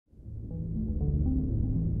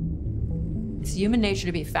It's human nature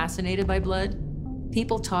to be fascinated by blood.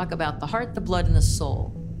 People talk about the heart, the blood, and the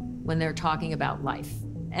soul when they're talking about life.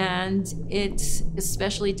 And it's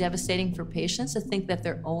especially devastating for patients to think that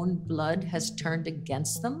their own blood has turned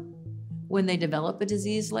against them when they develop a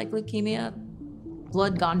disease like leukemia.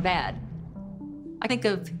 Blood gone bad. I think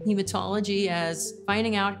of hematology as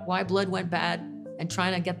finding out why blood went bad and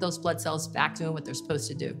trying to get those blood cells back doing what they're supposed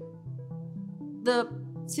to do. The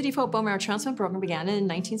City of Hope bone marrow transplant program began in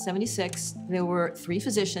 1976. There were 3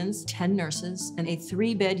 physicians, 10 nurses, and a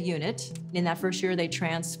 3-bed unit. In that first year, they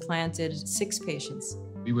transplanted 6 patients.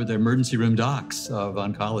 We were the emergency room docs of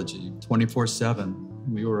oncology, 24/7.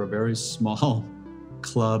 We were a very small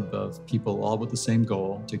club of people, all with the same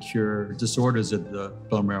goal, to cure disorders of the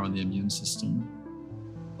bone marrow and the immune system.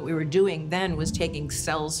 What we were doing then was taking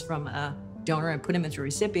cells from a donor and put them into a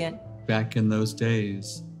recipient. Back in those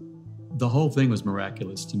days, the whole thing was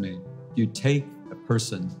miraculous to me. You take a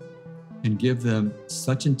person and give them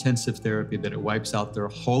such intensive therapy that it wipes out their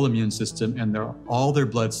whole immune system and all their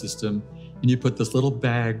blood system, and you put this little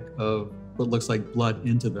bag of what looks like blood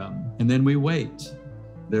into them. And then we wait.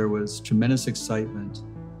 There was tremendous excitement,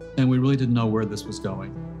 and we really didn't know where this was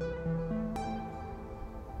going.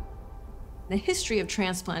 The history of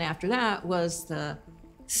transplant after that was the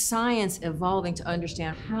science evolving to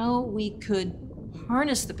understand how we could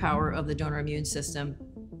harness the power of the donor immune system,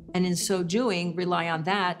 and in so doing, rely on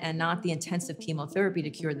that and not the intensive chemotherapy to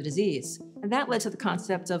cure the disease. And that led to the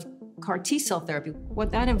concept of CAR T-cell therapy.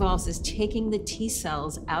 What that involves is taking the T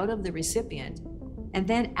cells out of the recipient and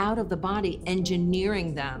then out of the body,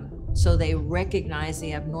 engineering them so they recognize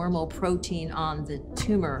the abnormal protein on the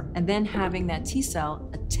tumor, and then having that T cell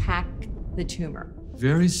attack the tumor.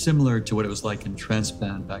 Very similar to what it was like in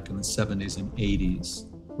transplant back in the 70s and 80s,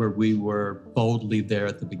 where we were boldly there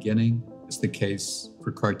at the beginning. It's the case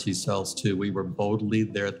for CAR T cells too. We were boldly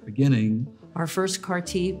there at the beginning. Our first CAR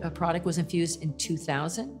T product was infused in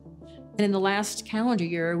 2000. And in the last calendar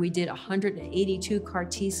year, we did 182 CAR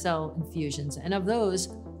T cell infusions. And of those,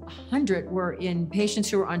 100 were in patients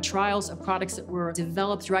who were on trials of products that were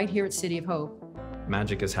developed right here at City of Hope.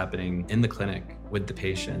 Magic is happening in the clinic with the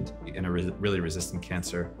patient in a really resistant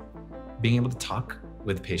cancer. Being able to talk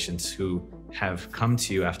with patients who have come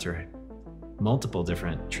to you after multiple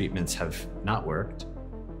different treatments have not worked,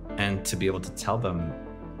 and to be able to tell them,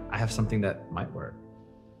 I have something that might work.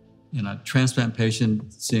 In a transplant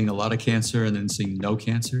patient, seeing a lot of cancer and then seeing no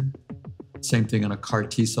cancer. Same thing in a CAR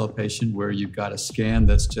T-cell patient where you've got a scan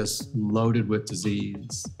that's just loaded with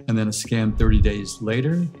disease. And then a scan 30 days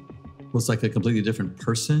later looks like a completely different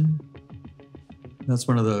person. That's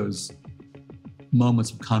one of those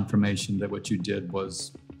moments of confirmation that what you did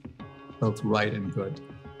was both right and good.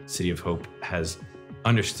 City of Hope has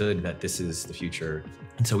understood that this is the future.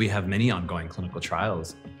 And so we have many ongoing clinical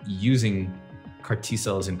trials using CAR T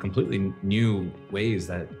cells in completely new ways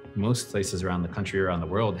that most places around the country or around the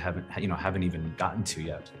world haven't even gotten to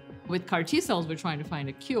yet. With CAR T cells, we're trying to find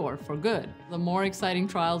a cure for good. The more exciting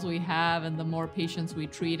trials we have and the more patients we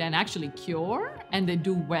treat and actually cure, and they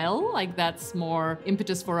do well, like that's more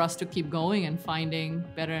impetus for us to keep going and finding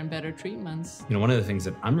better and better treatments. One of the things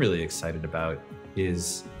that I'm really excited about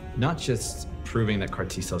is not just proving that CAR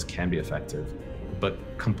T cells can be effective, but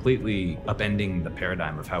completely upending the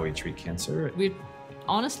paradigm of how we treat cancer. We're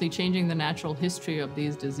honestly changing the natural history of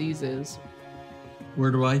these diseases.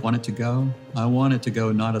 Where do I want it to go? I want it to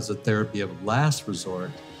go not as a therapy of last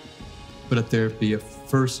resort, but a therapy of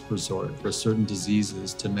first resort for certain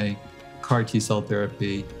diseases, to make CAR T-cell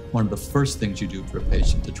therapy one of the first things you do for a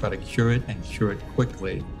patient, to try to cure it and cure it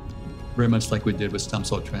quickly, very much like we did with stem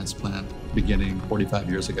cell transplant beginning 45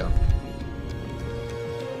 years ago.